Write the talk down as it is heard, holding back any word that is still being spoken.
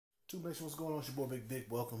THROWBACK, what's going on? It's your boy Big Dick.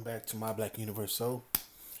 Welcome back to My Black Universe. So,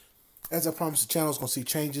 as I promised, the channel is going to see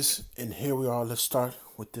changes, and here we are. Let's start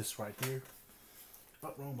with this right here.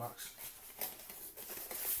 Oh, wrong box.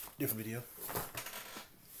 Different video.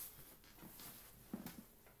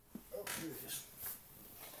 Oh, here it is.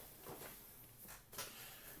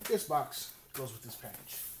 This box goes with this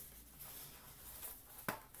package.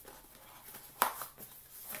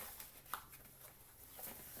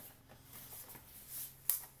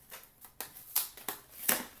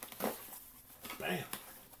 Bam.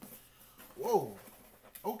 Whoa.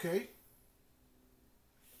 Okay.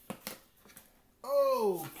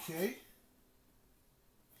 Okay.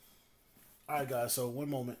 Alright, guys. So, one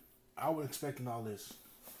moment. I was expecting all this.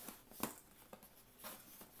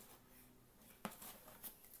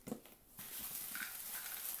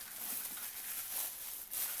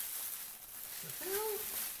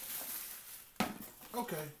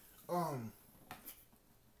 Okay.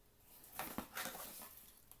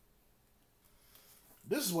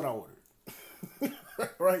 This is what I ordered.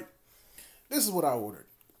 Right? This is what I ordered.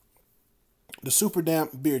 The Super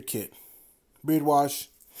Damp Beard Kit. Beard wash.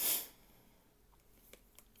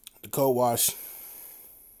 The cold wash.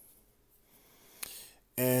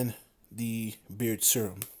 And the beard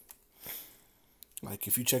serum. Like,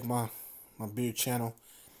 if you check my beard channel,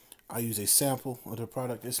 I use a sample of the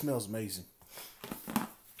product. It smells amazing.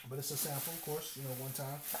 But it's a sample, of course, one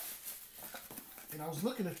time. And I was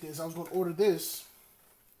looking at this. I was going to order this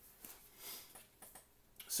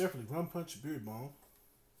separately. Rum Punch Beard Balm,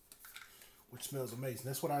 which smells amazing.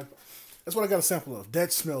 That's what I got a sample of.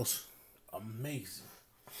 That smells amazing.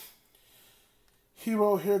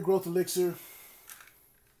 Hero Hair Growth Elixir.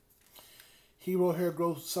 Hero Hair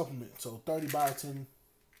Growth Supplement. So 30 biotin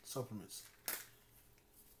supplements.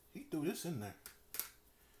 He threw this in there.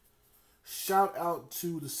 Shout out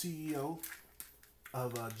to the CEO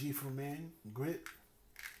of gformen, Grit,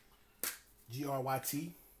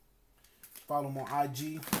 GRYT. Follow him on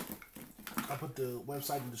IG. I put the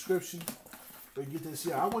website in the description. But you get this.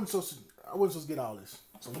 Yeah, I wasn't supposed to get all this.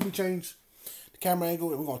 So let me change the camera angle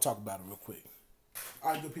and we're gonna talk about it real quick.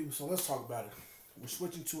 Alright, good people, so let's talk about it. We're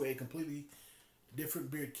switching to a completely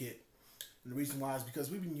different beard kit. And the reason why is because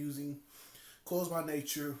we've been using Clothes by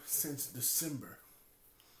Nature since December.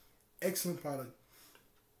 Excellent product.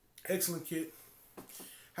 Excellent kit.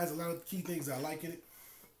 Has a lot of key things that I like in it.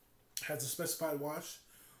 Has a specified wash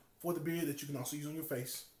for the beard that you can also use on your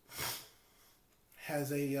face.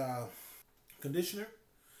 Has a conditioner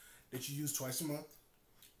that you use twice a month.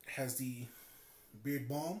 Has the beard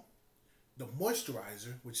balm. The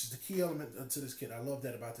moisturizer, which is the key element to this kit. I love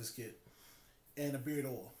that about this kit. And a beard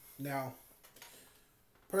oil. Now,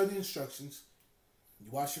 per the instructions, you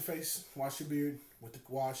wash your face, wash your beard with the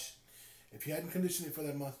wash. If you hadn't conditioned it for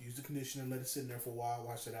that month, use the conditioner, let it sit in there for a while,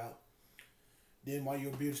 wash it out. Then while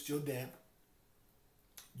your beard is still damp,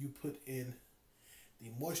 you put in the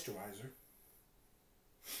moisturizer.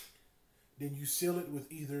 Then you seal it with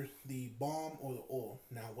either the balm or the oil.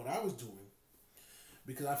 Now, what I was doing,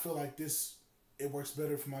 because I feel like it works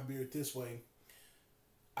better for my beard this way,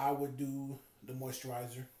 I would do the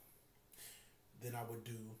moisturizer. Then I would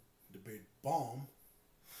do the beard balm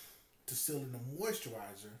to seal in the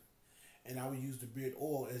moisturizer. And I would use the beard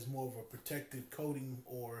oil as more of a protective coating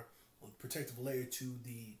or a protective layer to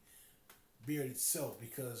the beard itself.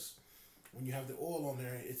 Because when you have the oil on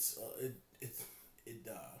there, it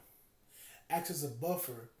acts as a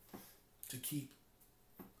buffer to keep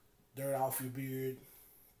dirt off your beard,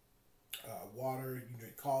 water. You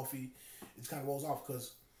drink coffee, it kind of rolls off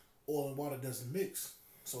because oil and water doesn't mix,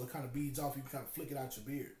 so it kind of beads off. You can kind of flick it out your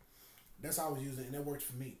beard. That's how I was using it, and that works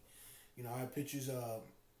for me. I have pictures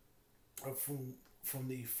from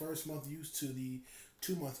the first month use to the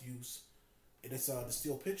 2-month use. And it's the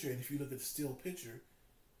still picture, and if you look at the still picture,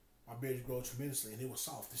 my beard has grown tremendously, and it was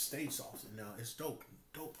soft. It stayed soft, and now it's dope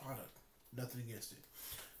product. Nothing against it,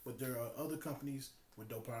 but there are other companies with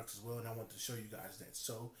dope products as well, and I want to show you guys that.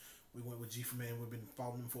 So we went with gformen. We've been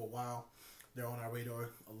following them for a while. They're on our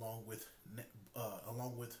radar along with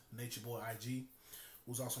Nature Boy IG,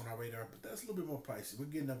 who's also on our radar, but that's a little bit more pricey. We're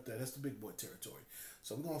getting up there. That's the big boy territory.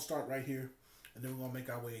 So we're gonna start right here, and then we're gonna make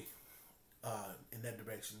our way in that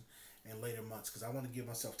direction in later months, because I want to give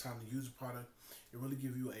myself time to use the product and really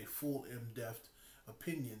give you a full in-depth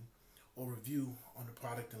opinion or review on the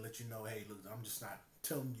product and let you know, hey, look, I'm just not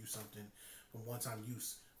telling you something from one-time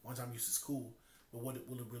use. One-time use is cool, but what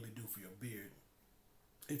will it really do for your beard?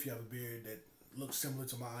 If you have a beard that looks similar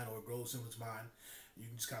to mine or grows similar to mine, you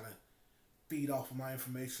can just kind of feed off of my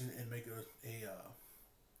information and make an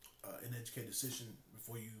educated decision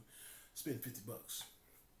before you spend $50.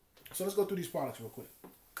 So let's go through these products real quick.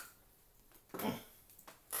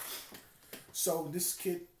 So this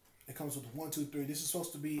kit, it comes with 1, 2, 3. This is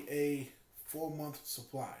supposed to be a 4-month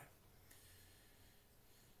supply.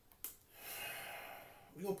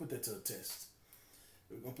 We're gonna put that to the test.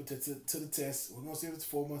 We're gonna put that to the test. We're gonna see if it's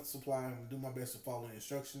a 4-month supply. I'm gonna do my best to follow the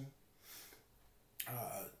instruction.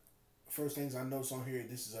 First things I notice on here,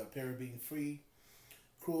 this is a paraben free,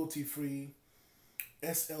 cruelty free,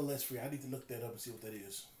 SLS free. I need to look that up and see what that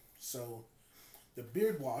is. So the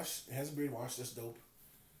beard wash, it has a beard wash. That's dope.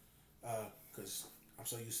 Because I'm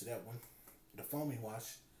so used to that one. The foaming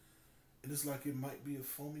wash, it looks like it might be a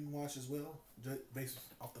foaming wash as well, based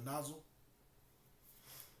off the nozzle.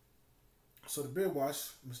 So the beard wash,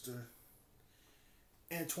 Mr.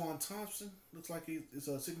 Antoine Thompson, looks like his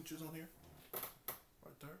signatures on here.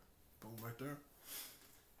 Right there. Boom, right there.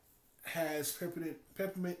 Has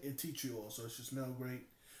peppermint and tea tree oil, so it should smell great.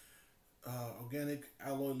 Organic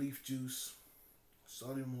aloe leaf juice,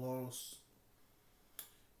 sodium lauryl.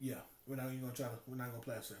 Yeah, we're not gonna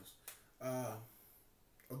play ourselves.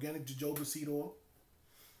 Organic jojoba seed oil.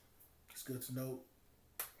 It's good to know.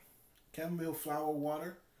 Chamomile flower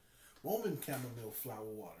water. Roman chamomile flower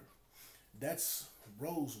water. That's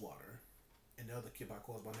rose water and the other kit by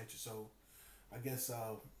Caused by Nature. So I guess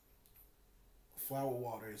flower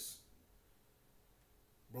water is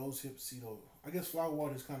rose hip seed oil. I guess flower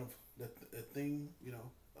water is kind of the thing,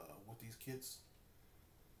 with these kits.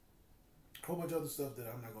 A whole bunch of other stuff that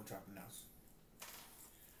I'm not going to try to pronounce.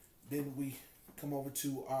 Then we come over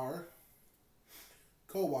to our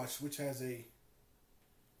co-wash, which has a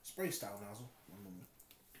spray style nozzle.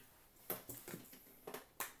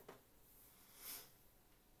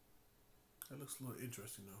 That looks a little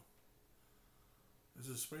interesting though. Is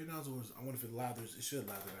it a spray nozzle or I wonder if it lathers? It should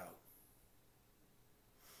lather out.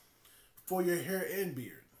 For your hair and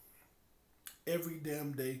beard, every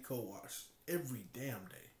damn day co-wash. Every damn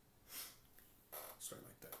day. Start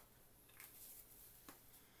like that.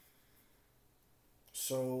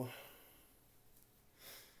 So,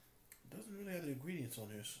 it doesn't really have the ingredients on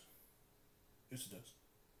this. Yes, it does.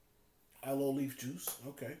 Aloe leaf juice.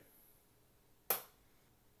 Okay.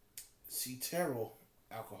 Cetero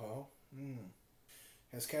alcohol.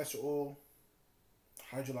 Has castor oil,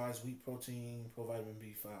 hydrolyzed wheat protein, provitamin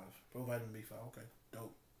B5. Provitamin B5. Okay,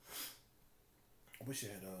 dope. I wish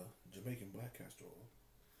it had Jamaican black castor oil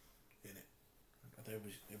in it. I thought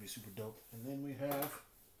it'd be super dope. And then we have,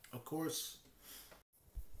 of course,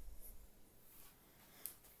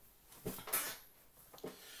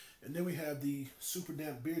 the super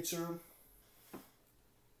damp beard serum,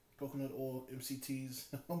 coconut oil, MCTs,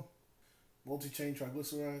 multi-chain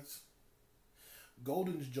triglycerides,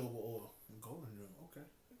 golden jojoba oil. Golden jojoba, okay.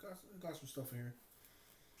 It got some stuff in here.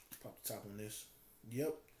 Pop the top on this.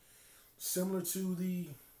 Yep. Similar to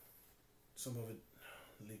some of it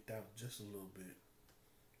leaked out just a little bit.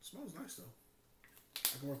 Smells nice though.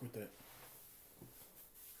 I can work with that.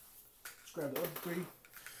 Let's grab the other 3.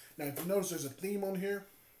 Now if you notice there's a theme on here.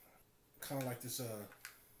 Kind of like this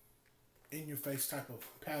in your face type of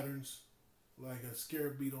patterns. Like a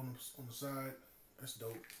scarab bead on the side. That's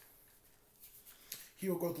dope.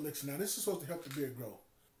 Hero Growth Elixir. Now this is supposed to help the beard grow.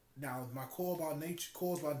 Now my Caused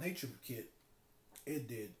by Nature kit, it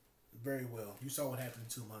did very well. You saw what happened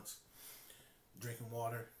in 2 months. Drinking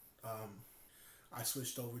water. I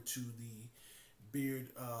switched over to the beard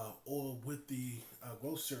oil with the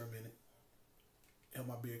growth serum in it. Help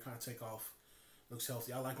my beard kind of take off. Looks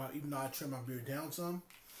healthy. I like even though I trim my beard down some,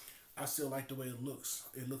 I still like the way it looks.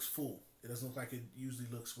 It looks full. It doesn't look like it usually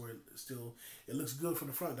looks, where it looks good from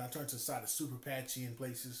the front. Then I turn to the side, it's super patchy in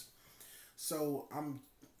places. So I'm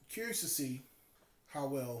curious to see how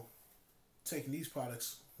well taking these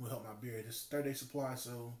products will help my beard. It's 30-day supply,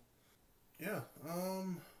 so yeah.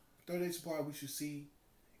 30-day supply we should see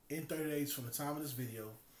in 30 days from the time of this video.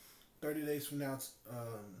 30 days from now,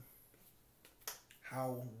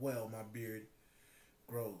 how well my beard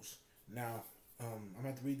grows. Now, I'm going to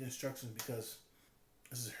have to read the instructions because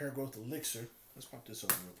this is hair growth elixir. Let's pop this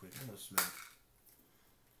open real quick. I'm going to smell it.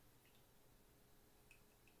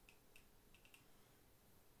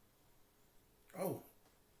 Oh,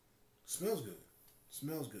 smells good.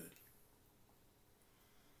 Smells good.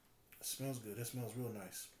 Smells good. That smells real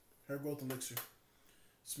nice. Hair growth elixir.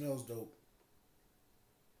 Smells dope.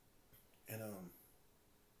 And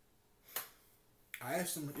I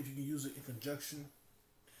asked them if you can use it in conjunction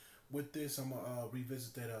with this. I'm gonna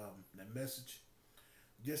revisit that message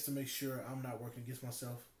just to make sure I'm not working against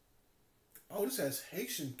myself. Oh, this has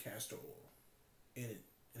Haitian castor oil in it,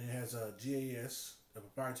 and it has GAS, a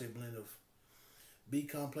proprietary blend of B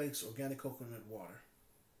complex, organic coconut water,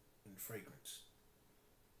 and fragrance.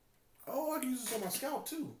 Oh, I can use this on my scalp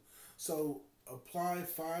too. So apply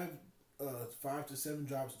 5 5 to 7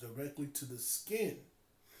 drops directly to the skin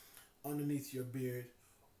underneath your beard,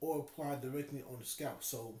 or apply directly on the scalp.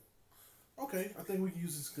 So, okay, I think we can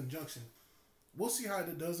use this in conjunction. We'll see how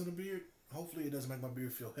it does in the beard. Hopefully, it doesn't make my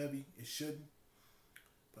beard feel heavy. It shouldn't.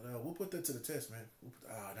 But we'll put that to the test, man.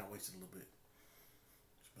 Not wasted a little bit.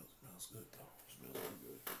 Smells good though. Smells really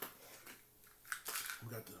good. We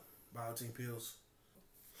got the biotin pills,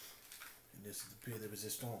 and this is the pill de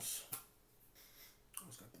resistance.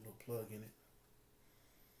 It's got the little plug in it.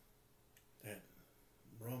 That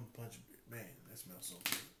rum punch, man, that smells so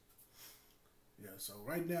good. Yeah. So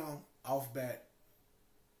right now, off bat,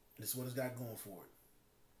 this is what it's got going for it.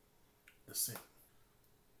 The scent.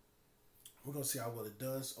 We're going to see how well it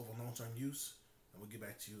does over long-term use, and we'll get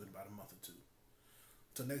back to you in about a month or two.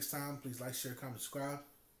 Until next time, please like, share, comment, subscribe.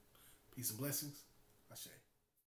 Peace and blessings. Ashe.